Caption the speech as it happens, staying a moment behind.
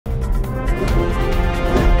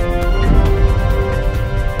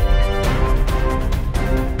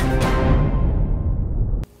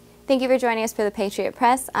Thank you for joining us for the Patriot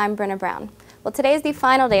Press. I'm Brenna Brown. Well, today is the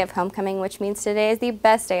final day of homecoming, which means today is the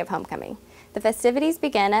best day of homecoming. The festivities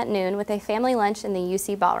begin at noon with a family lunch in the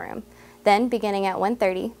UC Ballroom. Then, beginning at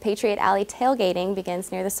 1:30, Patriot Alley tailgating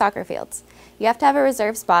begins near the soccer fields. You have to have a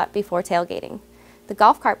reserved spot before tailgating. The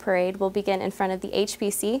golf cart parade will begin in front of the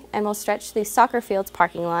HBC and will stretch to the soccer fields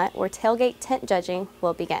parking lot where tailgate tent judging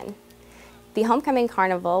will begin. The Homecoming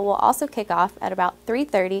Carnival will also kick off at about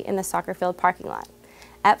 3:30 in the soccer field parking lot.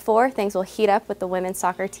 At 4, things will heat up with the women's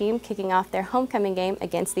soccer team kicking off their homecoming game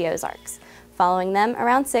against the Ozarks. Following them,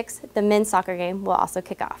 around 6, the men's soccer game will also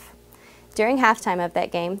kick off. During halftime of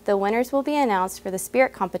that game, the winners will be announced for the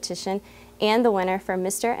Spirit competition and the winner for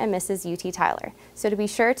Mr. and Mrs. UT Tyler. So to be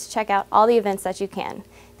sure to check out all the events that you can.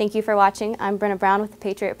 Thank you for watching. I'm Brenna Brown with the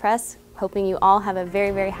Patriot Press, hoping you all have a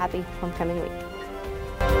very, very happy homecoming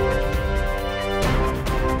week.